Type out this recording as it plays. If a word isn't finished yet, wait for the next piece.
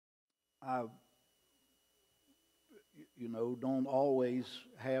I, don't always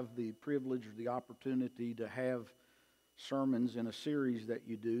have the privilege or the opportunity to have sermons in a series that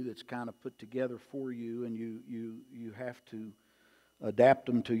you do that's kind of put together for you, and you have to adapt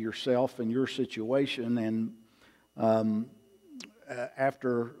them to yourself and your situation. And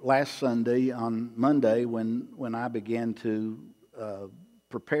after last Sunday, on Monday, when I began to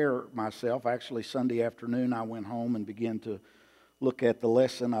prepare myself, actually Sunday afternoon I went home and began to look at the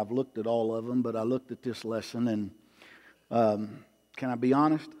lesson. I've looked at all of them, but I looked at this lesson, and can I be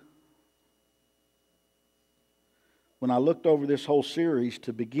honest? When I looked over this whole series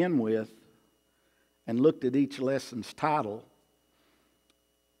to begin with and looked at each lesson's title,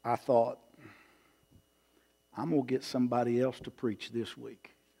 I thought, I'm going to get somebody else to preach this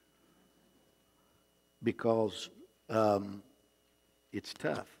week, because it's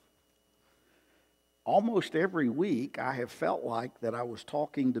tough. Almost every week I have felt like that I was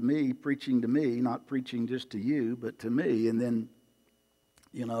talking to me, preaching to me, not preaching just to you, but to me. And then,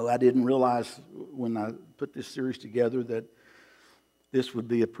 I didn't realize when I put this series together that this would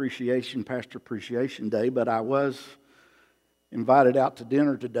be Pastor Appreciation Day, but I was invited out to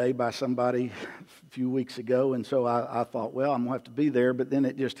dinner today by somebody a few weeks ago, and so I thought, well, I'm going to have to be there. But then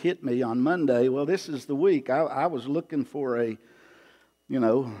it just hit me on Monday, well, this is the week. I was looking for I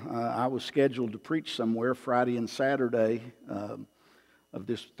was scheduled to preach somewhere Friday and Saturday of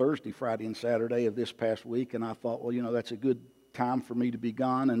this Thursday, Friday and Saturday of this past week, and I thought, well, that's a good time for me to be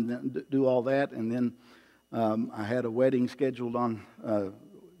gone and then do all that. And then I had a wedding scheduled on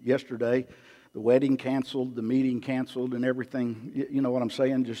yesterday. The wedding canceled, the meeting canceled, and everything, you know what I'm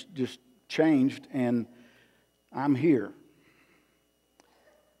saying, just changed, and I'm here.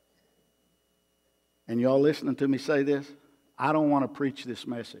 And y'all listening to me say this? I don't want to preach this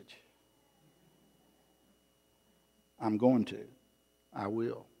message. I'm going to. I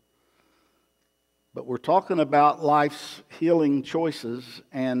will. But we're talking about life's healing choices,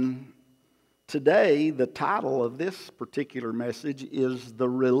 and today the title of this particular message is The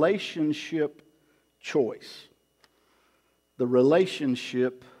Relationship Choice. The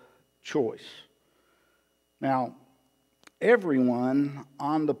Relationship Choice. Now, everyone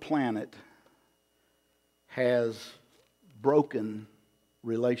on the planet has broken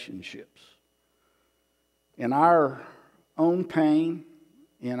relationships. In our own pain,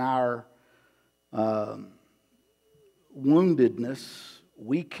 in our woundedness,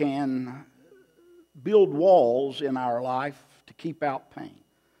 we can build walls in our life to keep out pain.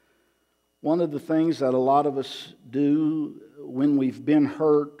 One of the things that a lot of us do when we've been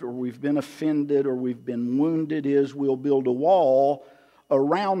hurt or we've been offended or we've been wounded is we'll build a wall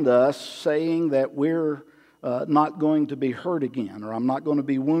around us saying that we're not going to be hurt again, or I'm not going to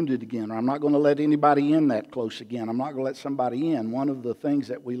be wounded again, or I'm not going to let anybody in that close again. I'm not going to let somebody in. One of the things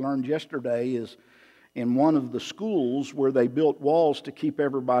that we learned yesterday is in one of the schools where they built walls to keep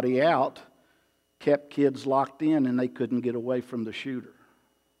everybody out, kept kids locked in, and they couldn't get away from the shooter.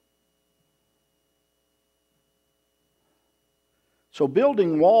 So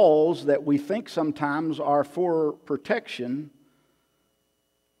building walls that we think sometimes are for protection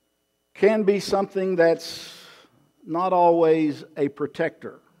can be something that's not always a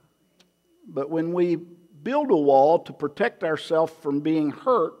protector. But when we build a wall to protect ourselves from being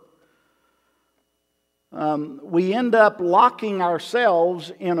hurt, we end up locking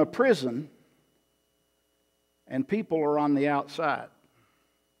ourselves in a prison, and people are on the outside.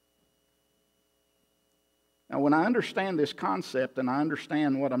 Now, when I understand this concept and I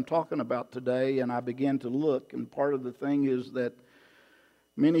understand what I'm talking about today, and I begin to look, and part of the thing is that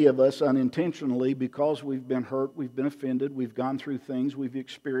many of us unintentionally, because we've been hurt, we've been offended, we've gone through things, we've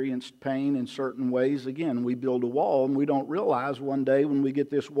experienced pain in certain ways. Again, we build a wall, and we don't realize one day when we get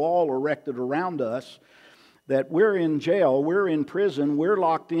this wall erected around us that we're in jail, we're in prison, we're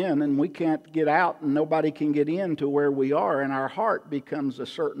locked in, and we can't get out, and nobody can get in to where we are, and our heart becomes a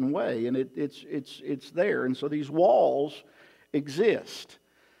certain way, and it's there. And so these walls exist.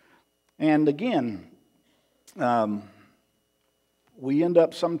 And again, we end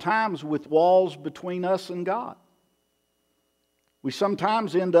up sometimes with walls between us and God. We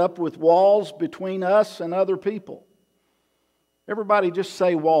sometimes end up with walls between us and other people. Everybody just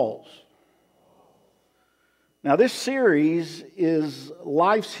say walls. Now, this series is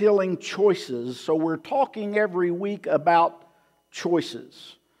Life's Healing Choices, so we're talking every week about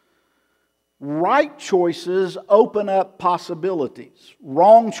choices. Right choices open up possibilities.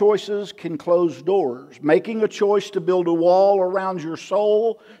 Wrong choices can close doors. Making a choice to build a wall around your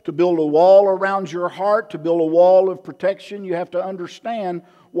soul, to build a wall around your heart, to build a wall of protection, you have to understand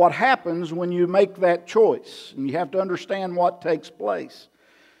what happens when you make that choice. And you have to understand what takes place.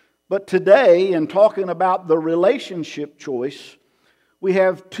 But today, in talking about the relationship choice, we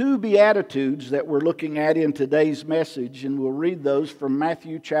have two Beatitudes that we're looking at in today's message, and we'll read those from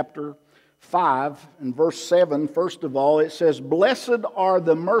Matthew chapter 5 and verse 7. First of all, it says, "Blessed are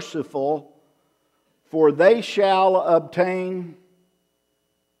the merciful, for they shall obtain..."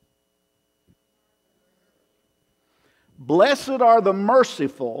 Blessed are the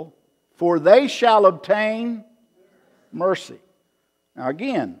merciful, for they shall obtain mercy. Now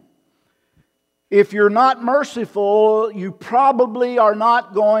again, if you're not merciful, you probably are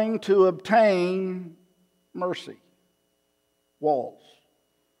not going to obtain mercy. Walls.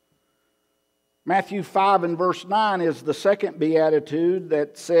 Matthew 5 and verse 9 is the second beatitude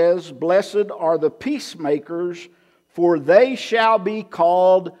that says, "Blessed are the peacemakers, for they shall be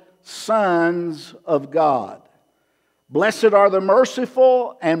called sons of God." Blessed are the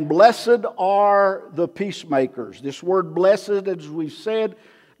merciful, and blessed are the peacemakers. This word blessed, as we've said,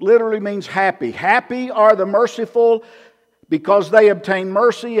 literally means happy. Happy are the merciful because they obtain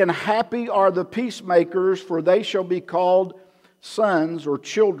mercy, and happy are the peacemakers, for they shall be called sons or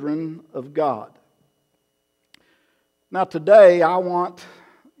children of God. Now today I want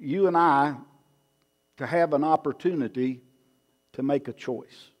you and I to have an opportunity to make a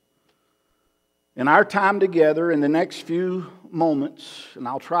choice. In our time together, in the next few moments, and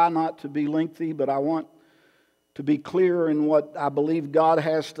I'll try not to be lengthy, but I want to be clear in what I believe God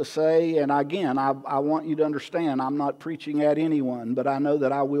has to say. And again, I want you to understand, I'm not preaching at anyone, but I know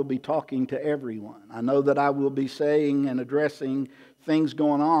that I will be talking to everyone. I know that I will be saying and addressing things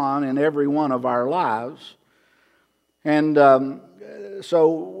going on in every one of our lives. And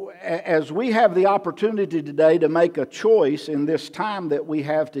so as we have the opportunity today to make a choice in this time that we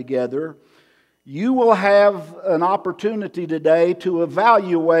have together, you will have an opportunity today to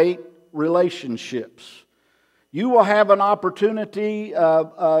evaluate relationships. You will have an opportunity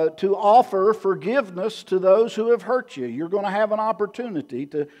to offer forgiveness to those who have hurt you. You're going to have an opportunity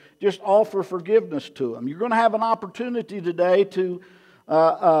to just offer forgiveness to them. You're going to have an opportunity today to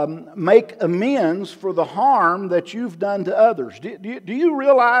make amends for the harm that you've done to others. Do you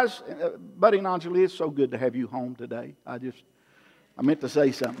realize, Buddy and Anjali, it's so good to have you home today. I meant to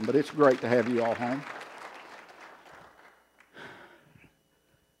say something, but it's great to have you all home.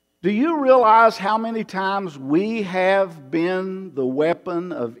 Do you realize how many times we have been the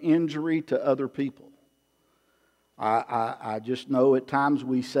weapon of injury to other people? I just know at times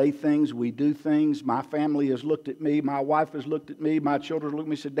we say things, we do things. My family has looked at me, my wife has looked at me, my children looked at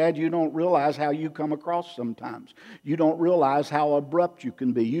me and said, "Dad, you don't realize how you come across sometimes. You don't realize how abrupt you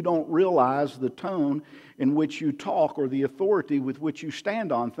can be. You don't realize the tone in which you talk or the authority with which you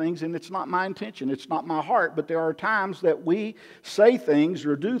stand on things." And it's not my intention, it's not my heart, but there are times that we say things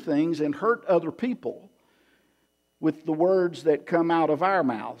or do things and hurt other people with the words that come out of our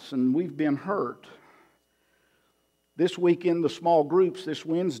mouths, and we've been hurt. This week in the small groups, this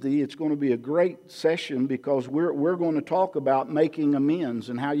Wednesday, it's going to be a great session because we're going to talk about making amends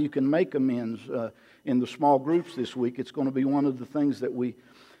and how you can make amends in the small groups this week. It's going to be one of the things that we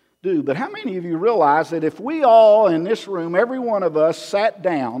do. But how many of you realize that if we all in this room, every one of us, sat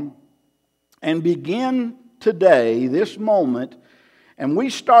down and begin today, this moment, and we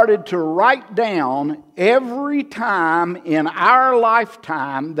started to write down every time in our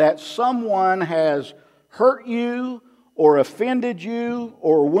lifetime that someone has hurt you or offended you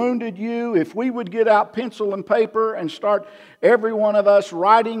or wounded you, if we would get out pencil and paper and start, every one of us,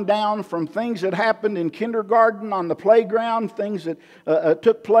 writing down from things that happened in kindergarten, on the playground, things that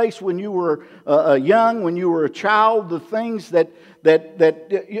took place when you were young, when you were a child, the things that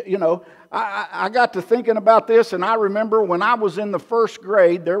you know. I got to thinking about this, and I remember when I was in the first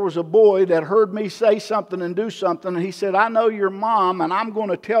grade, there was a boy that heard me say something and do something, and he said, "I know your mom, and I'm going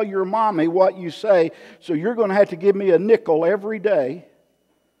to tell your mommy what you say, so you're going to have to give me a nickel every day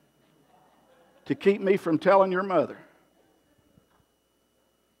to keep me from telling your mother."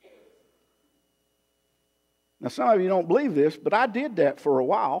 Now, some of you don't believe this, but I did that for a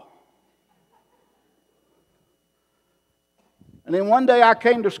while. And then one day I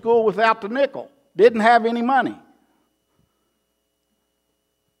came to school without the nickel. Didn't have any money.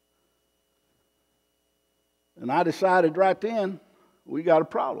 And I decided right then, we got a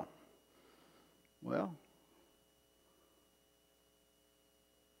problem. Well,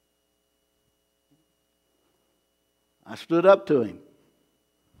 I stood up to him.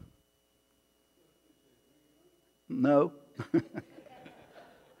 No.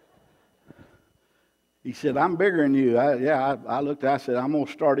 He said, "I'm bigger than you." I looked, I said, "I'm going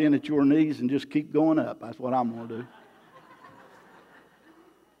to start in at your knees and just keep going up. That's what I'm going to do."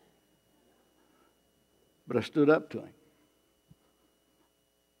 But I stood up to him.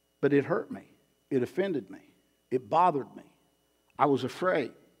 But it hurt me. It offended me. It bothered me. I was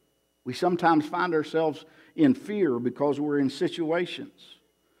afraid. We sometimes find ourselves in fear because we're in situations.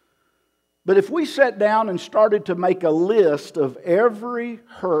 But if we sat down and started to make a list of every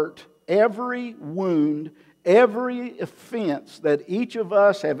hurt, every wound, every offense that each of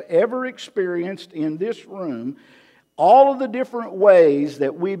us have ever experienced in this room, all of the different ways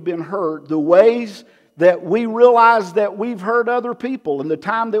that we've been hurt, the ways that we realize that we've hurt other people and the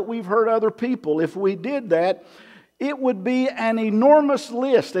time that we've hurt other people, if we did that, it would be an enormous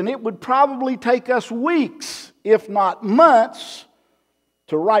list, and it would probably take us weeks, if not months,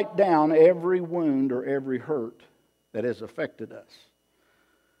 to write down every wound or every hurt that has affected us.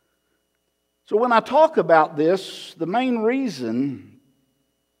 So when I talk about this, the main reason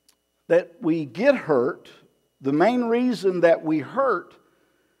that we get hurt, the main reason that we hurt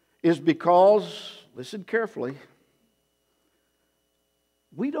is because, listen carefully,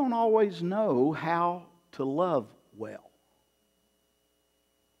 we don't always know how to love well.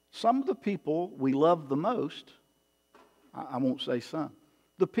 Some of the people we love the most, I won't say some,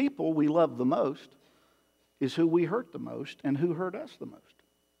 the people we love the most is who we hurt the most and who hurt us the most.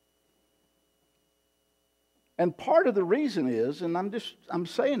 And part of the reason is, and I'm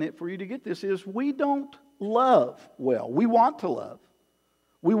saying it for you to get this, is we don't love well. We want to love.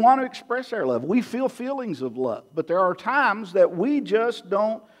 We want to express our love. We feel feelings of love. But there are times that we just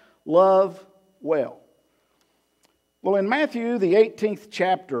don't love well. Well, in Matthew, the 18th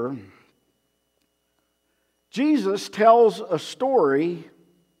chapter, Jesus tells a story,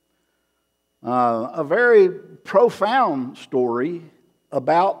 a very profound story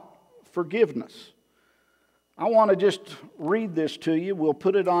about forgiveness. I want to just read this to you. We'll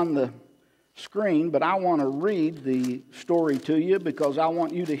put it on the screen, but I want to read the story to you because I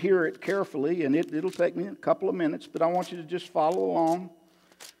want you to hear it carefully, and it'll take me a couple of minutes, but I want you to just follow along.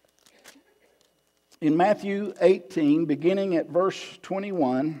 In Matthew 18, beginning at verse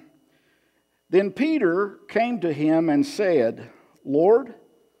 21, then Peter came to him and said, Lord,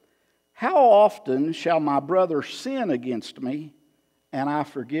 how often shall my brother sin against me and I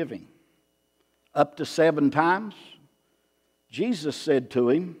forgive him? Up to 7 times? Jesus said to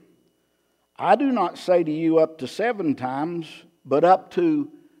him, I do not say to you up to 7 times, but up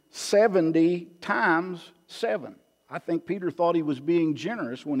to 70 times 7. I think Peter thought he was being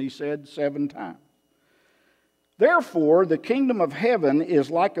generous when he said 7 times. Therefore, the kingdom of heaven is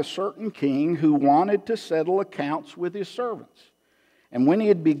like a certain king who wanted to settle accounts with his servants. And when he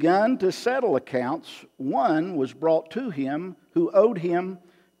had begun to settle accounts, one was brought to him who owed him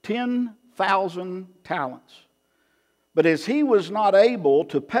 10,000 talents. But as he was not able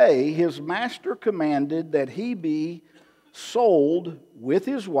to pay, his master commanded that he be sold with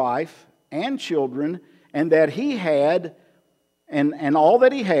his wife and children, and that he had, and all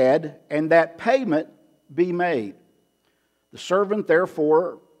that he had, and that payment be made. The servant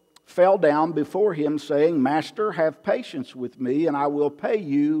therefore fell down before him, saying, Master, have patience with me, and I will pay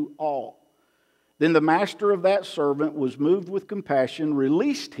you all. Then the master of that servant was moved with compassion,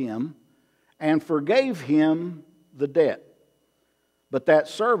 released him, and forgave him the debt. But that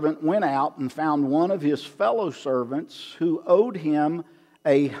servant went out and found one of his fellow servants who owed him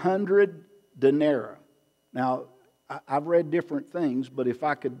 100 denarii. Now, I've read different things, but if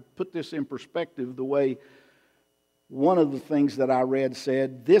I could put this in perspective, the way one of the things that I read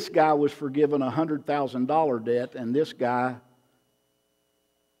said, this guy was forgiven a $100,000 debt, and this guy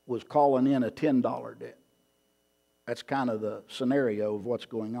was calling in a $10 debt. That's kind of the scenario of what's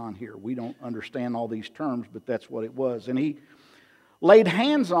going on here. We don't understand all these terms, but that's what it was. And he laid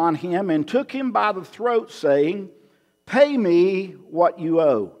hands on him and took him by the throat, saying, Pay me what you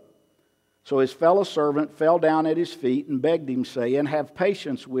owe. So his fellow servant fell down at his feet and begged him, saying, Have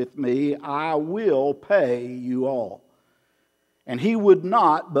patience with me, I will pay you all. And he would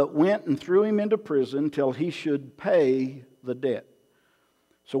not, but went and threw him into prison till he should pay the debt.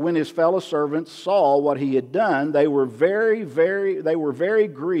 So when his fellow servants saw what he had done, they were very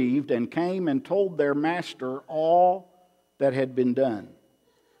grieved, and came and told their master all that had been done.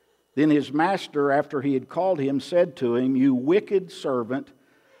 Then his master, after he had called him, said to him, You wicked servant,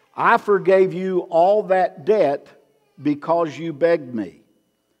 I forgave you all that debt because you begged me.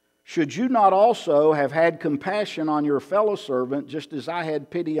 Should you not also have had compassion on your fellow servant, just as I had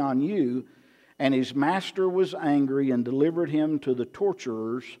pity on you? And his master was angry and delivered him to the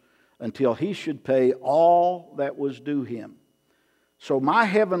torturers until he should pay all that was due him. So my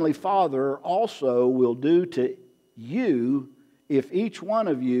heavenly Father also will do to you if each one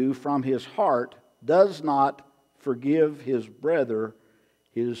of you from his heart does not forgive his brother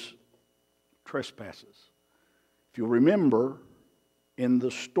his trespasses. If you remember, in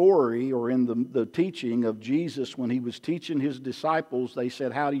the story or in the teaching of Jesus when he was teaching his disciples. They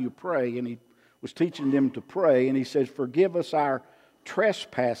said, how do you pray? And he was teaching them to pray. And he says, forgive us our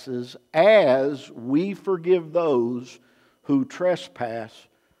trespasses as we forgive those who trespass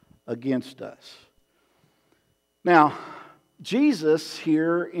against us. Now, Jesus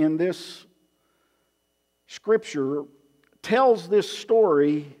here in this scripture tells this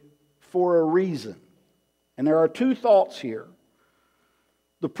story for a reason. And there are two thoughts here.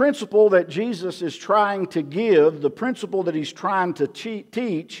 The principle that Jesus is trying to give, the principle that he's trying to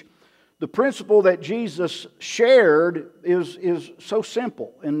teach, the principle that Jesus shared is so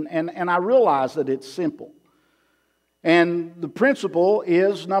simple. And I realize that it's simple. And the principle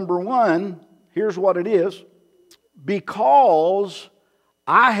is, number one, here's what it is. Because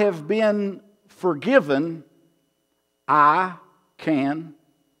I have been forgiven, I can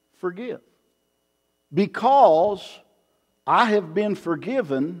forgive. Because I have been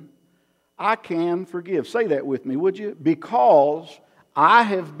forgiven, I can forgive. Say that with me, would you? Because I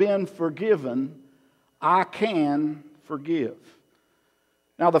have been forgiven, I can forgive.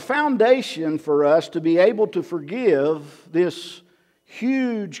 Now, the foundation for us to be able to forgive this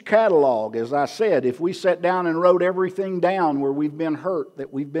huge catalog, as I said, if we sat down and wrote everything down where we've been hurt,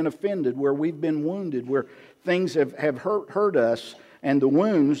 that we've been offended, where we've been wounded, where things have hurt us, and the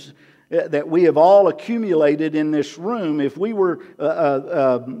wounds that we have all accumulated in this room, if we were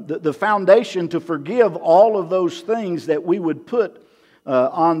the foundation to forgive all of those things that we would put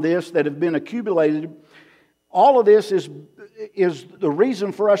on this that have been accumulated, all of this is the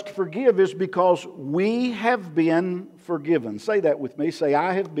reason for us to forgive is because we have been forgiven. Say that with me. Say,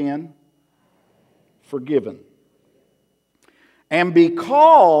 I have been forgiven. And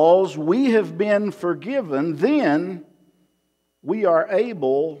because we have been forgiven, then we are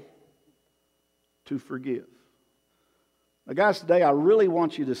able to forgive. Now, guys, today I really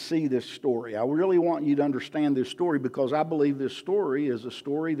want you to see this story. I really want you to understand this story because I believe this story is a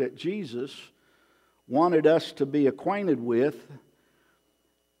story that Jesus wanted us to be acquainted with.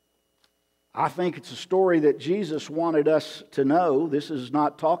 I think it's a story that Jesus wanted us to know. This is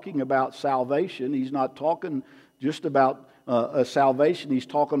not talking about salvation. He's not talking just about salvation. He's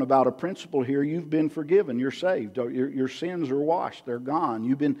talking about a principle here. You've been forgiven. You're saved. Your sins are washed. They're gone.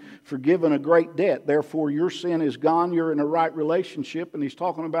 You've been forgiven a great debt. Therefore, your sin is gone. You're in a right relationship. And he's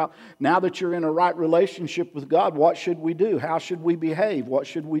talking about now that you're in a right relationship with God, what should we do? How should we behave? What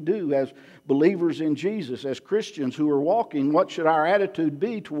should we do as believers in Jesus, as Christians who are walking? What should our attitude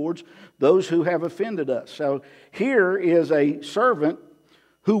be towards those who have offended us? So here is a servant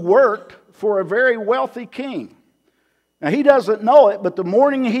who worked for a very wealthy king. Now, he doesn't know it, but the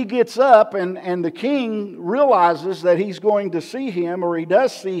morning he gets up and the king realizes that he's going to see him, or he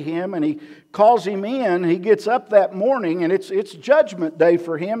does see him, and he calls him in. He gets up that morning, and it's judgment day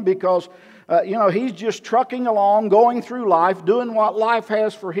for him because, he's just trucking along, going through life, doing what life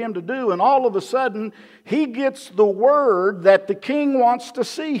has for him to do, and all of a sudden, he gets the word that the king wants to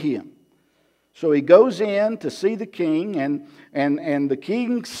see him. So he goes in to see the king, and the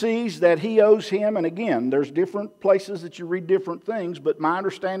king sees that he owes him. And again, there's different places that you read different things, but my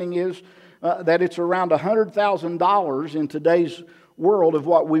understanding is that it's around $100,000 in today's world of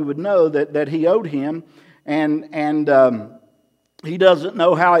what we would know that he owed him. And he doesn't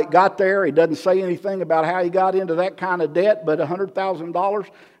know how it got there. He doesn't say anything about how he got into that kind of debt, but $100,000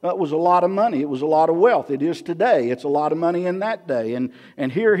 was a lot of money. It was a lot of wealth. It is today. It's a lot of money in that day.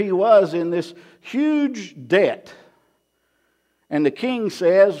 And here he was in this huge debt. And the king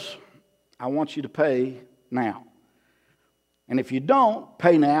says, I want you to pay now. And if you don't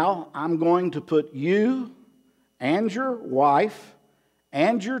pay now, I'm going to put you and your wife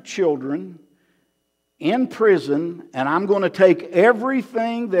and your children in prison, and I'm going to take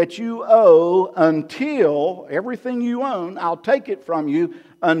everything that you owe until, everything you own, I'll take it from you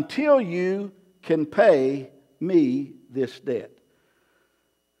until you can pay me this debt.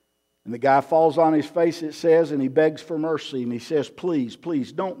 And the guy falls on his face, it says, and he begs for mercy, and he says, please,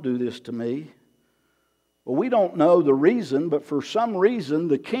 please don't do this to me. Well, we don't know the reason, but for some reason,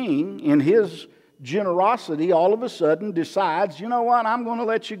 the king, in his generosity, all of a sudden decides, you know what, I'm going to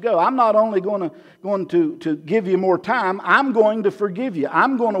let you go. I'm not only going to give you more time, I'm going to forgive you.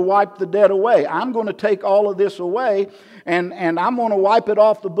 I'm going to wipe the debt away. I'm going to take all of this away, and I'm going to wipe it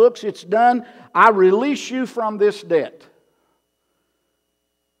off the books. It's done. I release you from this debt.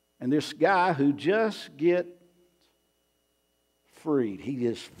 And this guy who just gets freed, he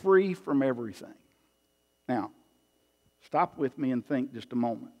is free from everything. Now, stop with me and think just a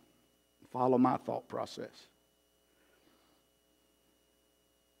moment. Follow my thought process.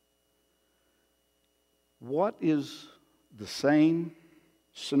 What is the same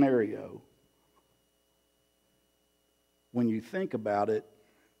scenario, when you think about it,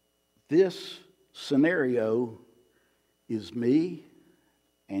 this scenario is me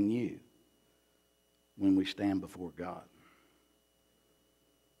and you when we stand before God.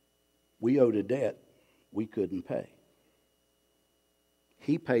 We owed a debt we couldn't pay.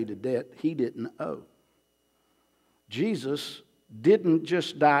 He paid a debt he didn't owe. Jesus didn't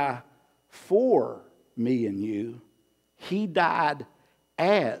just die for me and you. He died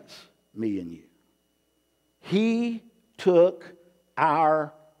as me and you. He took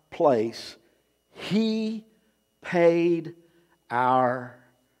our place. He paid our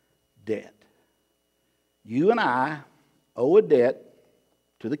debt. You and I owe a debt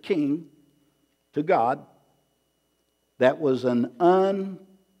to the King, to God, that was an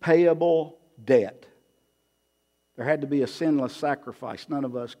unpayable debt. There had to be a sinless sacrifice. None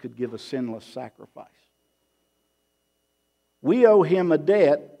of us could give a sinless sacrifice. We owe Him a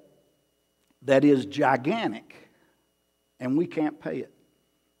debt that is gigantic, and we can't pay it.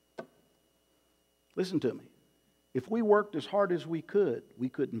 Listen to me. If we worked as hard as we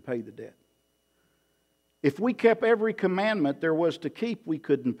couldn't pay the debt. If we kept every commandment there was to keep, we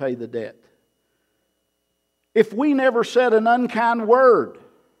couldn't pay the debt. If we never said an unkind word,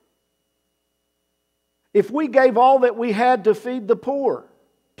 if we gave all that we had to feed the poor,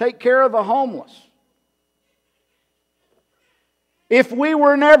 take care of the homeless, if we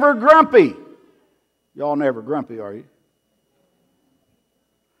were never grumpy, y'all never grumpy, are you?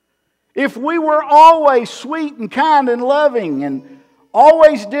 If we were always sweet and kind and loving and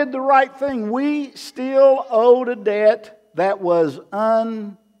always did the right thing, we still owed a debt that was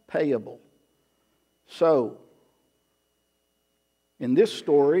unpayable. So, in this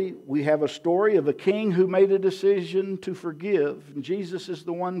story, we have a story of a king who made a decision to forgive. And Jesus is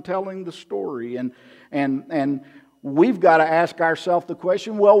the one telling the story. And we've got to ask ourselves the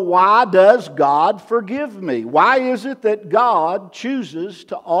question, well, why does God forgive me? Why is it that God chooses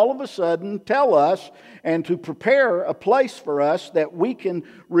to all of a sudden tell us and to prepare a place for us that we can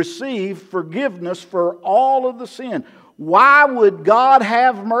receive forgiveness for all of the sin? Why would God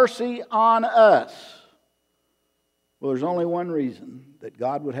have mercy on us? Well, there's only one reason that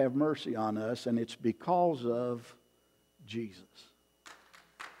God would have mercy on us, and it's because of Jesus.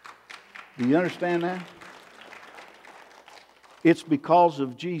 Do you understand that? It's because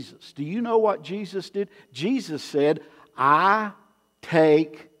of Jesus. Do you know what Jesus did? Jesus said, I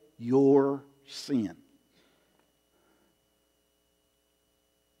take your sin.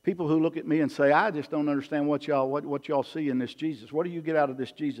 People who look at me and say, I just don't understand what y'all see in this Jesus. What do you get out of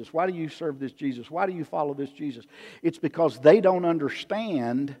this Jesus? Why do you serve this Jesus? Why do you follow this Jesus? It's because they don't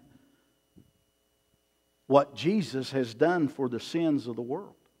understand what Jesus has done for the sins of the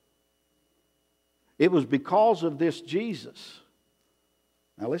world. It was because of this Jesus.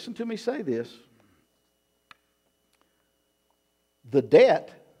 Now listen to me say this. The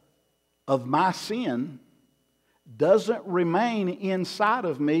debt of my sin doesn't remain inside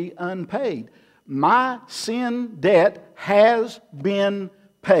of me unpaid. My sin debt has been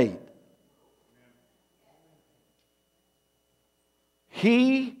paid.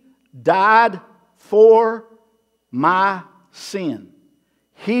 He died for my sin.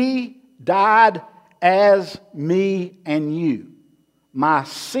 He died as me and you. My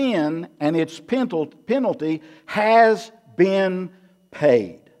sin and its penalty has been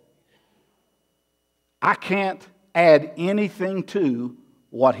paid. I can't add anything to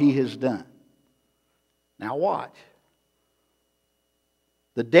what He has done. Now watch.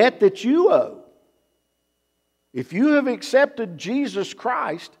 The debt that you owe, if you have accepted Jesus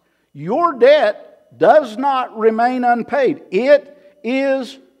Christ, your debt does not remain unpaid. It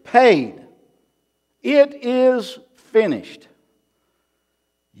is paid. It is finished.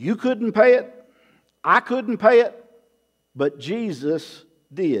 You couldn't pay it. I couldn't pay it. But Jesus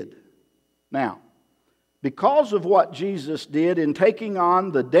did. Now, because of what Jesus did in taking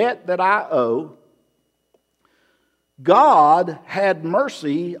on the debt that I owe, God had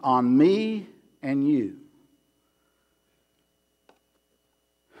mercy on me and you.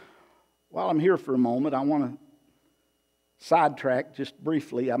 While I'm here for a moment, I want to sidetrack just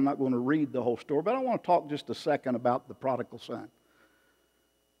briefly. I'm not going to read the whole story, but I want to talk just a second about the prodigal son.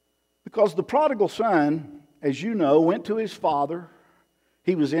 Because the prodigal son, as you know, went to his father.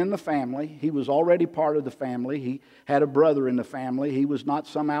 He was in the family. He was already part of the family. He had a brother in the family. He was not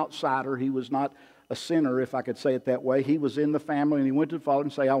some outsider. He was not a sinner, if I could say it that way. He was in the family, and he went to the Father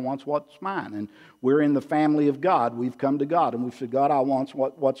and said, I want what's mine. And we're in the family of God. We've come to God, and we've said, God, I want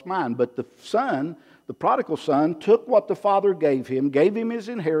what's mine. But the son, the prodigal son, took what the father gave him his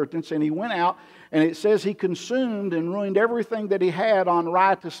inheritance, and he went out And it says he consumed and ruined everything that he had on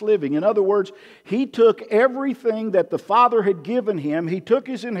riotous living. In other words, he took everything that the Father had given him. He took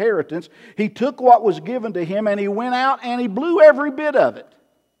his inheritance. He took what was given to him, and he went out and he blew every bit of it.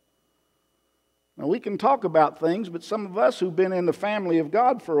 Now, we can talk about things, but some of us who've been in the family of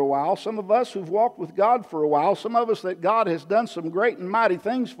God for a while, some of us who've walked with God for a while, some of us that God has done some great and mighty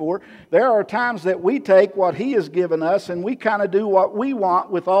things for, there are times that we take what He has given us and we kind of do what we want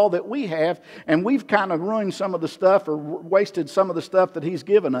with all that we have, and we've kind of ruined some of the stuff or wasted some of the stuff that He's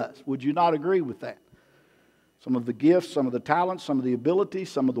given us. Would you not agree with that? Some of the gifts, some of the talents, some of the abilities,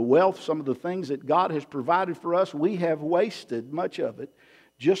 some of the wealth, some of the things that God has provided for us, we have wasted much of it,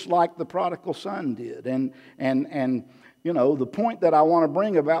 just like the prodigal son did. And you know, the point that I want to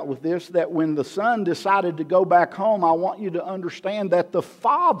bring about with this, that when the son decided to go back home, I want you to understand that the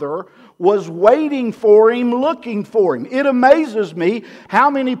father was waiting for him, looking for him. It amazes me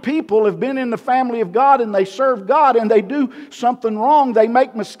how many people have been in the family of God and they serve God and they do something wrong. They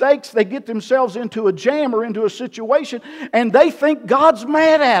make mistakes. They get themselves into a jam or into a situation and they think God's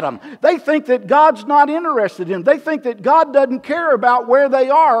mad at them. They think that God's not interested in them. They think that God doesn't care about where they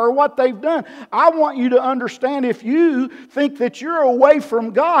are or what they've done. I want you to understand, if you think that you're away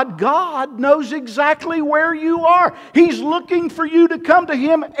from God, God knows exactly where you are. He's looking for you to come to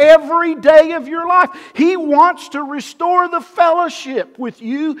Him every day of your life. He wants to restore the fellowship with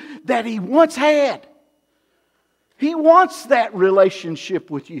you that He once had. He wants that relationship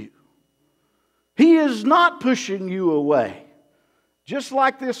with you. He is not pushing you away. Just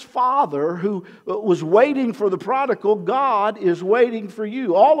like this father who was waiting for the prodigal, God is waiting for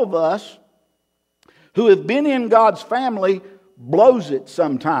you. All of us who have been in God's family blows it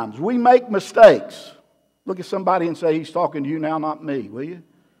sometimes. We make mistakes. Look at somebody and say, he's talking to you now, not me, will you?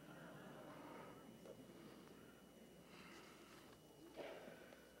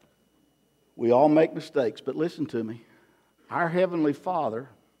 We all make mistakes, but listen to me. Our Heavenly Father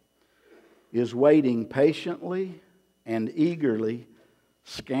is waiting patiently and eagerly,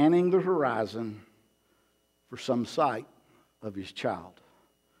 scanning the horizon for some sight of His child.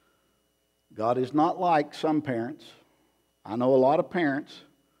 God is not like some parents. I know a lot of parents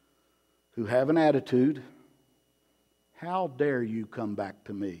who have an attitude, how dare you come back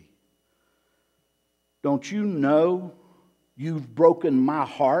to me? Don't you know you've broken my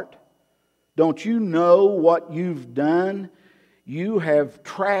heart? Don't you know what you've done? You have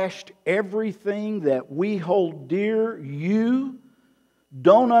trashed everything that we hold dear. You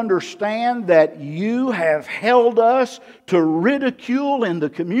don't understand that you have held us to ridicule in the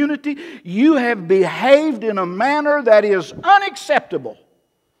community. You have behaved in a manner that is unacceptable.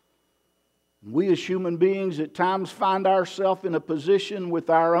 We as human beings at times find ourselves in a position with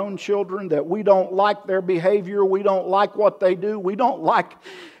our own children that we don't like their behavior, we don't like what they do, we don't like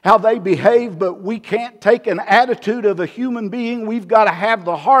how they behave, but we can't take an attitude of a human being. We've got to have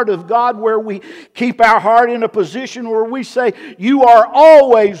the heart of God, where we keep our heart in a position where we say, you are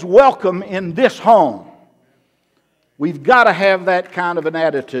always welcome in this home. We've got to have that kind of an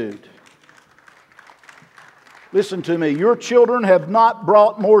attitude. Listen to me, your children have not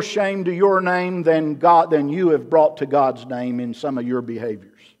brought more shame to your name than you have brought to God's name in some of your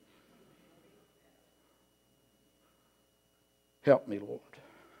behaviors. Help me, Lord.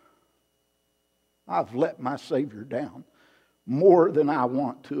 I've let my Savior down more than I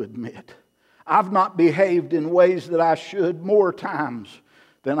want to admit. I've not behaved in ways that I should more times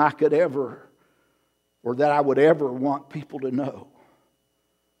than I could ever, or that I would ever want people to know.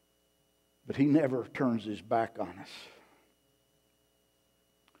 But He never turns His back on us.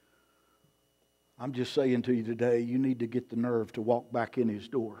 I'm just saying to you today, you need to get the nerve to walk back in His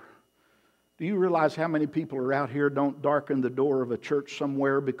door. Do you realize how many people are out here don't darken the door of a church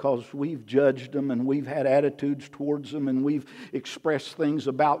somewhere because we've judged them and we've had attitudes towards them and we've expressed things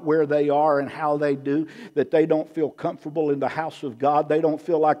about where they are and how they do, that they don't feel comfortable in the house of God. They don't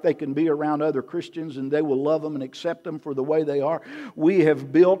feel like they can be around other Christians and they will love them and accept them for the way they are. We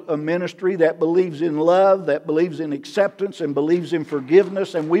have built a ministry that believes in love, that believes in acceptance and believes in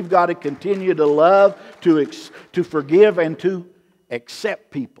forgiveness, and we've got to continue to love, to forgive, and to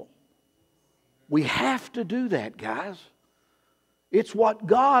accept people. We have to do that, guys. It's what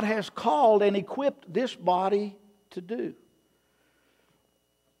God has called and equipped this body to do.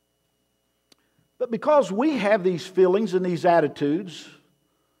 But because we have these feelings and these attitudes,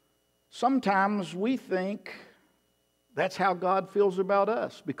 sometimes we think that's how God feels about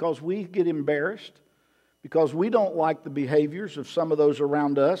us, because we get embarrassed, because we don't like the behaviors of some of those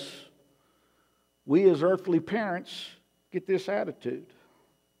around us. We as earthly parents get this attitude.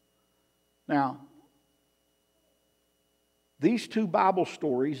 Now, These two Bible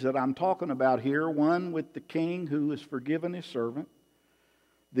stories that I'm talking about here, one with the king who has forgiven his servant,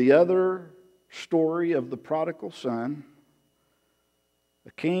 the other story of the prodigal son,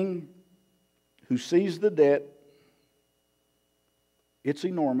 a king who sees the debt, it's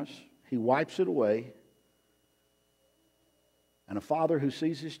enormous, he wipes it away, and a father who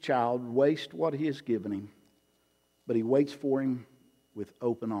sees his child waste what he has given him, but he waits for him with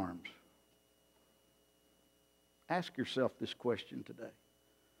open arms. Ask yourself this question today.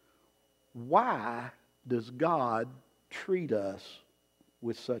 Why does God treat us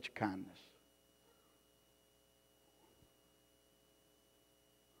with such kindness?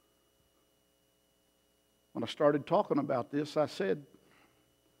 When I started talking about this, I said,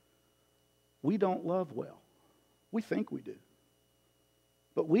 we don't love well. We think we do.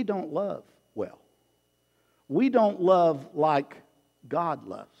 But we don't love well. We don't love like God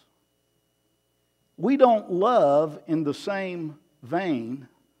loves. We don't love in the same vein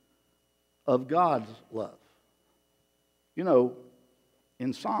of God's love. You know,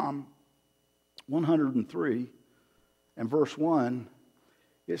 in Psalm 103 and verse 1,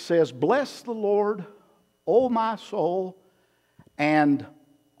 it says, "Bless the Lord, O my soul, and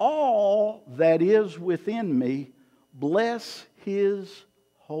all that is within me, bless His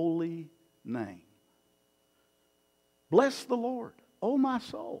holy name." Bless the Lord, O my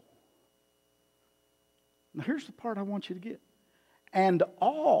soul. Now here's the part I want you to get. And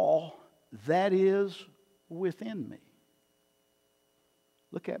all that is within me.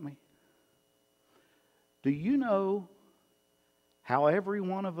 Look at me. Do you know how every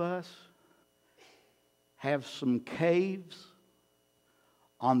one of us have some caves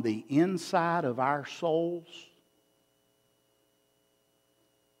on the inside of our souls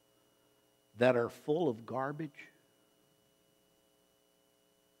that are full of garbage?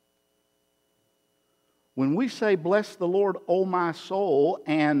 When we say, "Bless the Lord, O my soul,"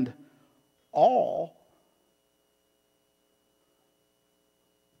 and all,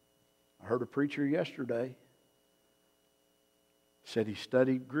 I heard a preacher yesterday said he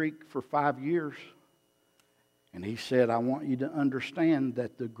studied Greek for 5 years, and he said, "I want you to understand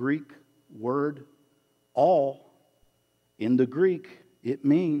that the Greek word all, in the Greek, it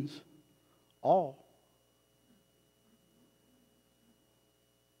means all.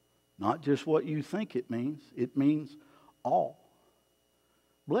 Not just what you think it means all.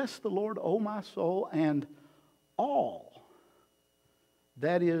 Bless the Lord, O my soul, and all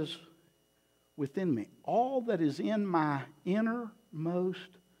that is within me. All that is in my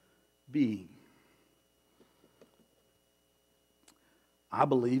innermost being." I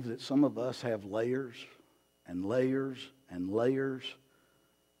believe that some of us have layers and layers and layers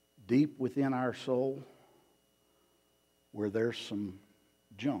deep within our soul where there's some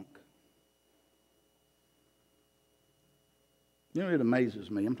junk. You know, it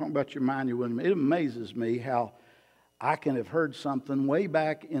amazes me. I'm talking about your mind, your will. It amazes me how I can have heard something way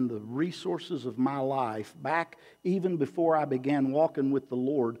back in the resources of my life, back even before I began walking with the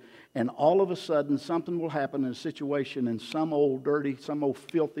Lord, and all of a sudden something will happen in a situation and some old dirty, some old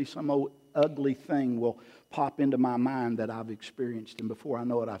filthy, some old ugly thing will pop into my mind that I've experienced, and before I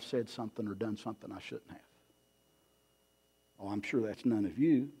know it, I've said something or done something I shouldn't have. Oh, I'm sure that's none of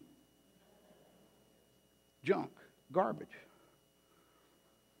you. Junk, garbage.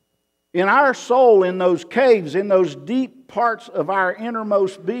 In our soul, in those caves, in those deep parts of our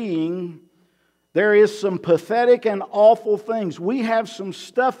innermost being, there is some pathetic and awful things. We have some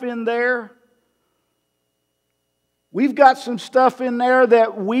stuff in there. We've got some stuff in there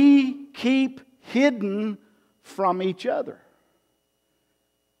that we keep hidden from each other.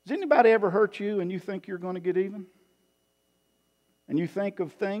 Has anybody ever hurt you and you think you're going to get even? And you think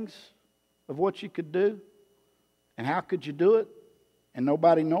of things, of what you could do, and how could you do it, and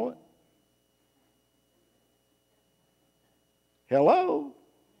nobody know it? Hello?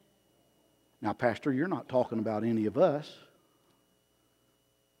 Now, Pastor, you're not talking about any of us.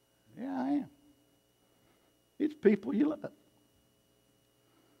 Yeah, I am. It's people you love.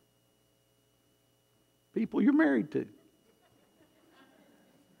 People you're married to.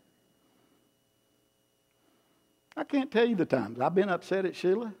 I can't tell you the times I've been upset at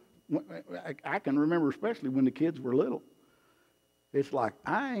Sheila. I can remember especially when the kids were little. It's like,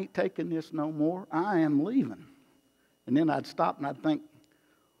 I ain't taking this no more. I am leaving. And then I'd stop and I'd think,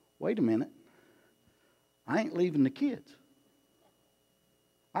 wait a minute. I ain't leaving the kids.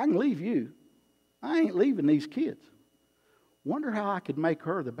 I can leave you. I ain't leaving these kids. Wonder how I could make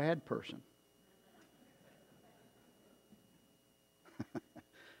her the bad person.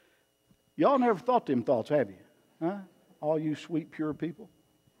 Y'all never thought them thoughts, have you? Huh? All you sweet, pure people.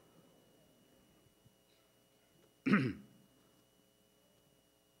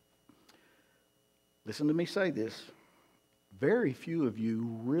 Listen to me say this. Very few of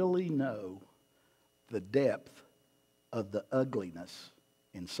you really know the depth of the ugliness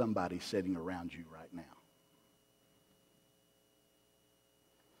in somebody sitting around you right now.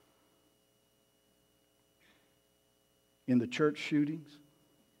 In the church shootings,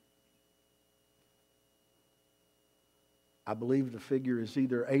 I believe the figure is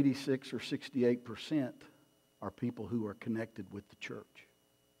either 86 or 68% are people who are connected with the church.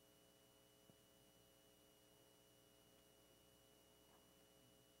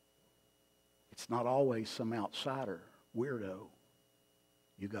 It's not always some outsider weirdo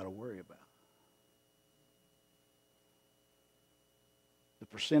you got to worry about. The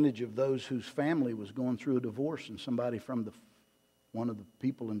percentage of those whose family was going through a divorce and somebody from one of the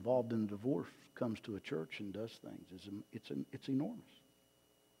people involved in the divorce comes to a church and does things, it's enormous.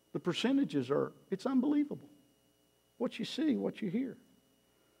 The percentages it's unbelievable. What you see, what you hear.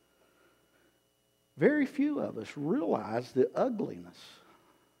 Very few of us realize the ugliness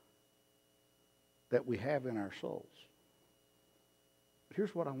that we have in our souls. But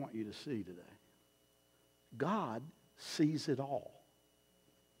here's what I want you to see today. God sees it all.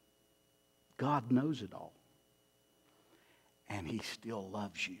 God knows it all. And He still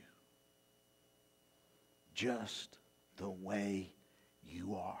loves you. Just the way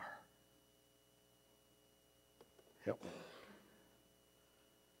you are. Help me.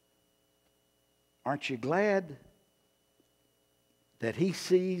 Aren't you glad that He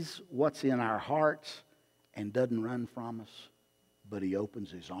sees what's in our hearts and doesn't run from us, but He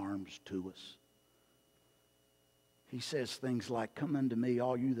opens His arms to us? He says things like, "Come unto me,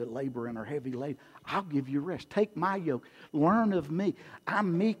 all you that labor and are heavy laden. I'll give you rest. Take my yoke. Learn of me.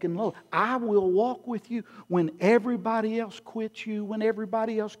 I'm meek and lowly. I will walk with you when everybody else quits you, when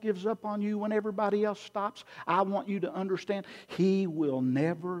everybody else gives up on you, when everybody else stops. I want you to understand, He will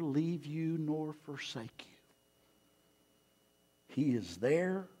never leave you nor forsake you. He is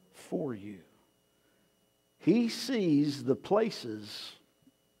there for you. He sees the places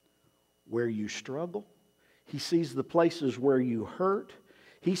where you struggle. He sees the places where you hurt.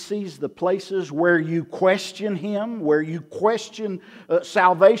 He sees the places where you question Him, where you question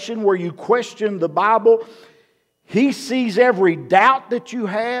salvation, where you question the Bible. He sees every doubt that you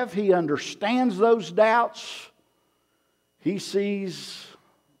have. He understands those doubts. He sees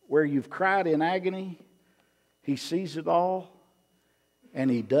where you've cried in agony. He sees it all,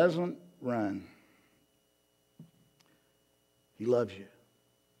 and He doesn't run. He loves you.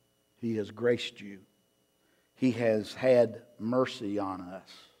 He has graced you. He has had mercy on us.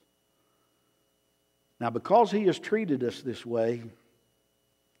 Now, because He has treated us this way,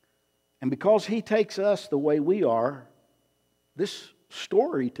 and because He takes us the way we are, this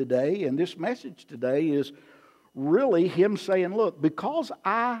story today and this message today is really Him saying, look, because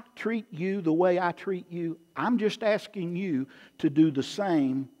I treat you the way I treat you, I'm just asking you to do the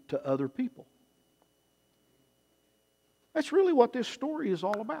same to other people. That's really what this story is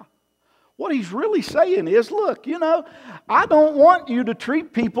all about. What He's really saying is, look, I don't want you to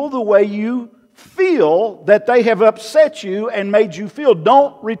treat people the way you feel that they have upset you and made you feel.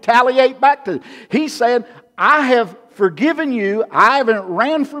 Don't retaliate back to them. He's saying, I have forgiven you. I haven't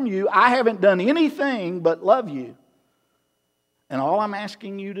ran from you. I haven't done anything but love you. And all I'm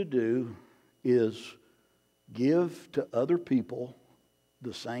asking you to do is give to other people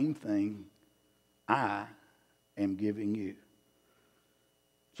the same thing I am giving you.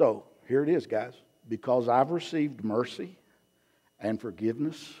 So, here it is, guys. Because I've received mercy and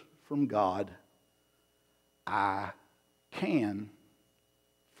forgiveness from God, I can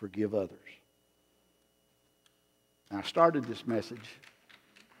forgive others. I started this message.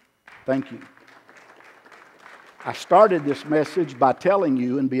 Thank you. I started this message by telling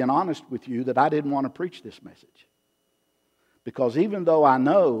you and being honest with you that I didn't want to preach this message. Because even though I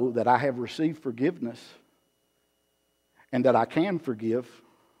know that I have received forgiveness and that I can forgive,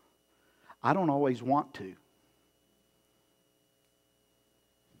 I don't always want to.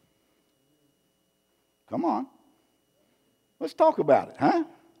 Come on. Let's talk about it, huh?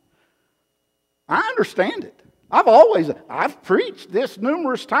 I understand it. I've preached this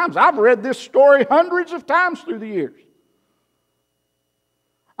numerous times. I've read this story hundreds of times through the years.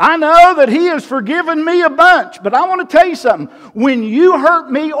 I know that He has forgiven me a bunch, but I want to tell you something. When you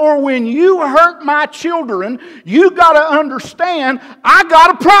hurt me or when you hurt my children, you got to understand I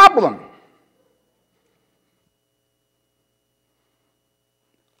got a problem.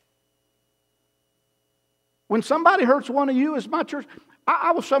 When somebody hurts one of you, as my church,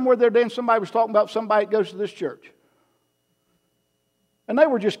 I was somewhere the other day and somebody was talking about somebody that goes to this church. And they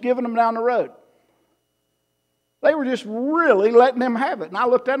were just giving them down the road. They were just really letting them have it. And I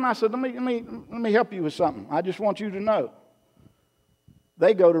looked at them and I said, let me help you with something. I just want you to know.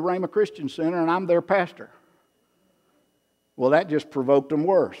 They go to Rhema Christian Center and I'm their pastor. Well, that just provoked them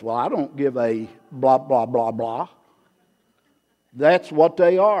worse. Well, I don't give a blah, blah, blah, blah. That's what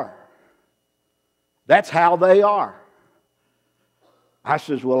they are. That's how they are. I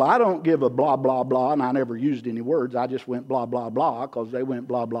says, well, I don't give a blah, blah, blah, and I never used any words. I just went blah, blah, blah, because they went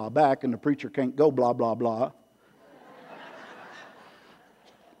blah, blah back, and the preacher can't go blah, blah, blah.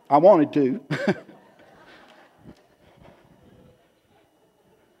 I wanted to. I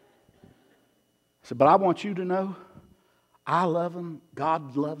said, but I want you to know, I love them,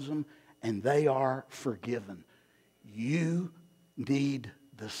 God loves them, and they are forgiven. You need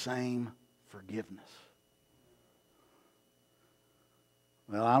the same forgiveness.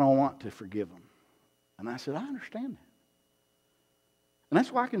 Well, I don't want to forgive them. And I said, I understand that. And that's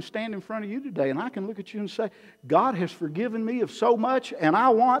why I can stand in front of you today and I can look at you and say, God has forgiven me of so much and I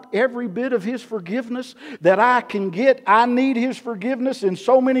want every bit of His forgiveness that I can get. I need His forgiveness in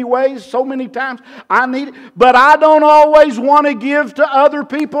so many ways, so many times. I need it. But I don't always want to give to other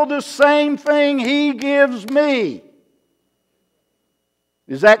people the same thing He gives me.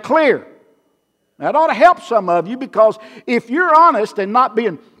 Is that clear? That ought to help some of you, because if you're honest and not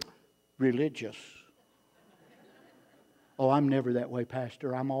being religious, oh, I'm never that way,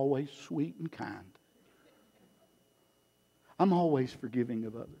 Pastor. I'm always sweet and kind. I'm always forgiving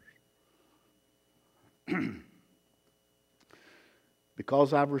of others.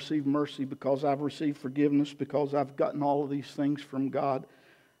 Because I've received mercy, because I've received forgiveness, because I've gotten all of these things from God,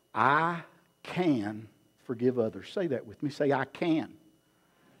 I can forgive others. Say that with me. Say, I can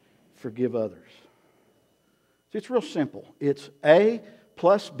forgive others. It's real simple. It's A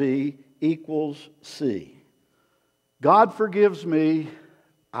plus B equals C. God forgives me,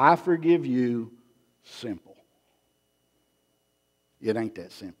 I forgive you. Simple. It ain't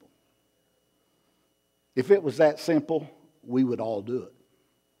that simple. If it was that simple, we would all do it.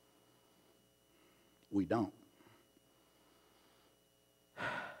 We don't.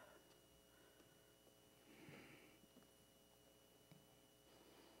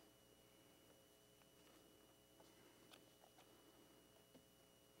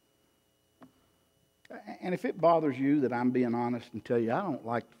 And if it bothers you that I'm being honest and tell you I don't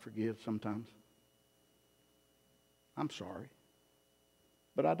like to forgive sometimes, I'm sorry.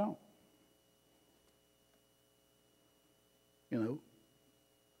 But I don't. You know,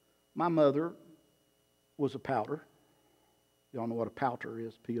 my mother was a pouter. Y'all know what a pouter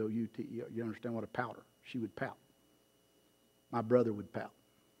is? P-O-U-T-E-R. You understand what a pouter? She would pout. My brother would pout.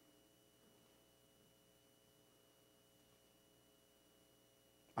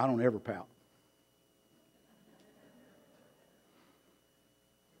 I don't ever pout.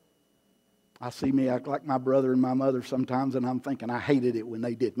 I see me act like my brother and my mother sometimes, and I'm thinking I hated it when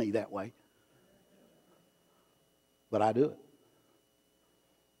they did me that way. But I do it.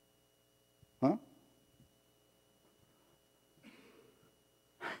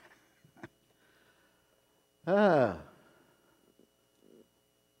 Huh?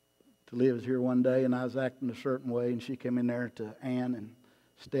 Talia was here one day, and I was acting a certain way, and she came in there to Ann and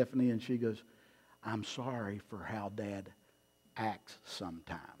Stephanie, and she goes, I'm sorry for how Dad acts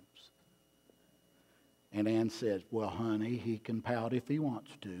sometimes. And Ann said, well, honey, he can pout if he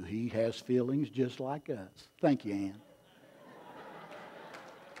wants to. He has feelings just like us. Thank you, Ann.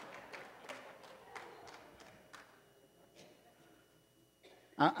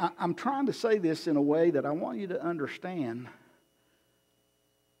 I'm trying to say this in a way that I want you to understand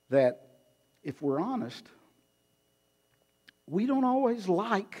that if we're honest, we don't always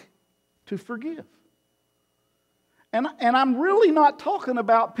like to forgive. And I'm really not talking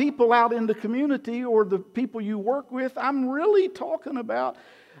about people out in the community or the people you work with. I'm really talking about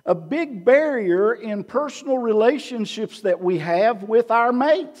a big barrier in personal relationships that we have with our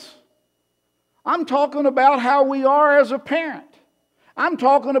mates. I'm talking about how we are as a parent. I'm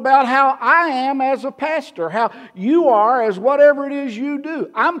talking about how I am as a pastor, how you are as whatever it is you do.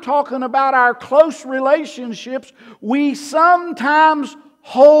 I'm talking about our close relationships. We sometimes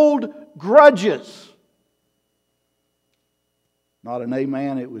hold grudges. Not an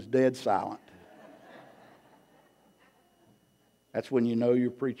amen, it was dead silent. That's when you know you're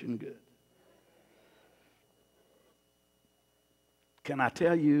preaching good. Can I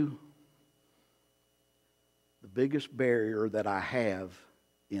tell you the biggest barrier that I have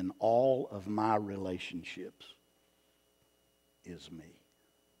in all of my relationships is me?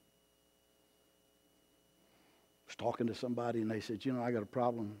 I was talking to somebody and they said, you know, I got a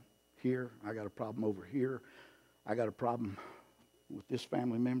problem here, I got a problem over here, I got a problem with this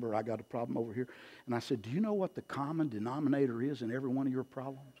family member. I got a problem over here. And I said, do you know what the common denominator is in every one of your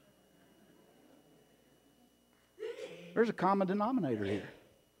problems? There's a common denominator here.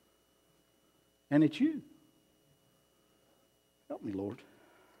 And it's you. Help me, Lord.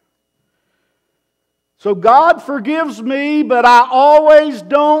 So God forgives me, but I always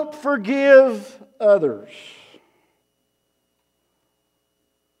don't forgive others.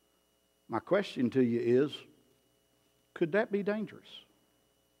 My question to you is, could that be dangerous?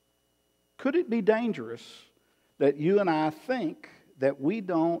 Could it be dangerous that you and I think that we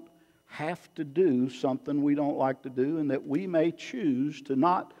don't have to do something we don't like to do, and that we may choose to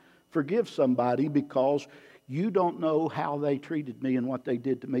not forgive somebody because you don't know how they treated me and what they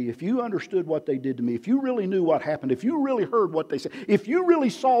did to me? If you understood what they did to me, if you really knew what happened, if you really heard what they said, if you really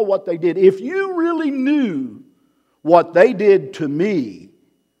saw what they did, if you really knew what they did to me,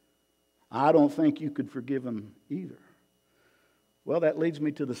 I don't think you could forgive them either. Well, that leads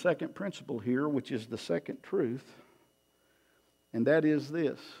me to the second principle here, which is the second truth, and that is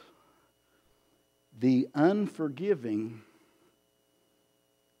this: the unforgiving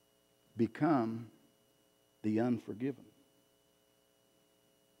become the unforgiven.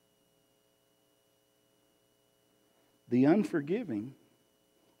 The unforgiving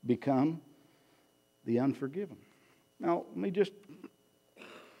become the unforgiven. Now, let me just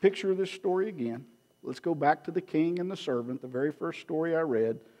picture this story again. Let's go back to the king and the servant, the very first story I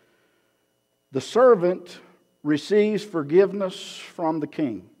read. The servant receives forgiveness from the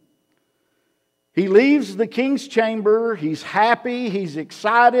king. He leaves the king's chamber. He's happy. He's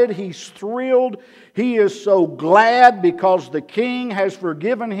excited. He's thrilled. He is so glad because the king has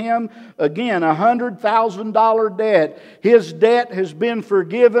forgiven him, again, a $100,000 debt. His debt has been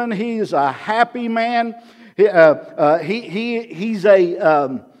forgiven. He's a happy man. He's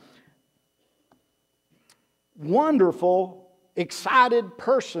a wonderful, excited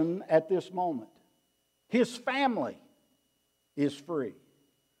person at this moment. His family is free.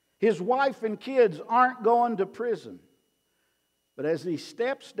 His wife and kids aren't going to prison. But as he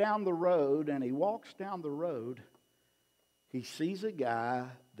steps down the road and he walks down the road, he sees a guy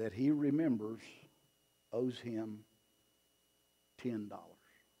that he remembers owes him $10.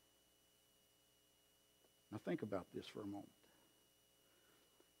 Now think about this for a moment.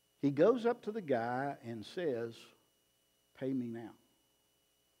 He goes up to the guy and says, "Pay me now."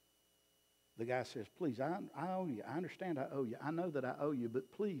 The guy says, "Please, I owe you. I understand I owe you. I know that I owe you,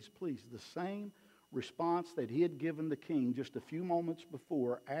 but please, the same response that he had given the king just a few moments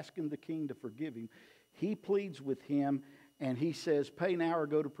before, asking the king to forgive him, he pleads with him and he says, "Pay now or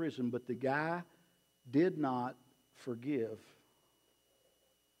go to prison." But the guy did not forgive.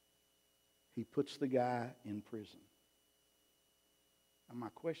 He puts the guy in prison. And my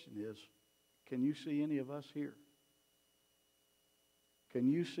question is, can you see any of us here? Can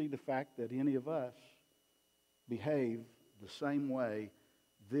you see the fact that any of us behave the same way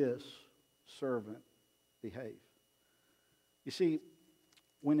this servant behaved? You see,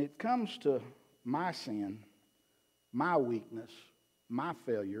 when it comes to my sin, my weakness, my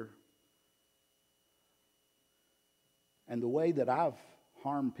failure, and the way that I've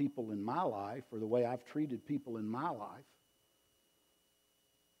harmed people in my life, or the way I've treated people in my life,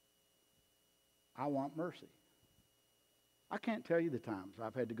 I want mercy. I can't tell you the times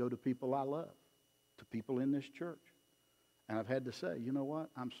I've had to go to people I love, to people in this church, and I've had to say, "You know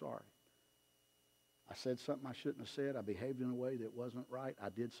what? I'm sorry. I said something I shouldn't have said. I behaved in a way that wasn't right. I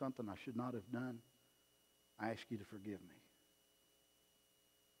did something I should not have done. I ask you to forgive me."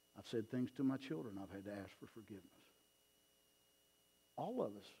 I've said things to my children I've had to ask for forgiveness. All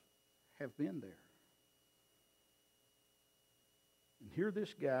of us have been there. And here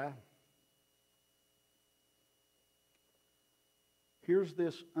this guy, here's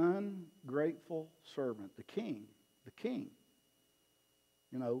this ungrateful servant, the king.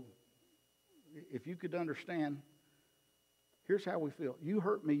 You know, if you could understand, here's how we feel. You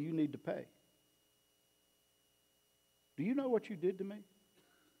hurt me, you need to pay. Do you know what you did to me?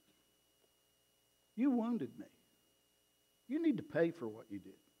 You wounded me. You need to pay for what you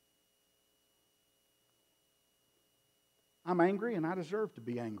did. I'm angry and I deserve to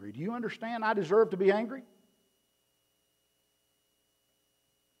be angry. Do you understand? I deserve to be angry.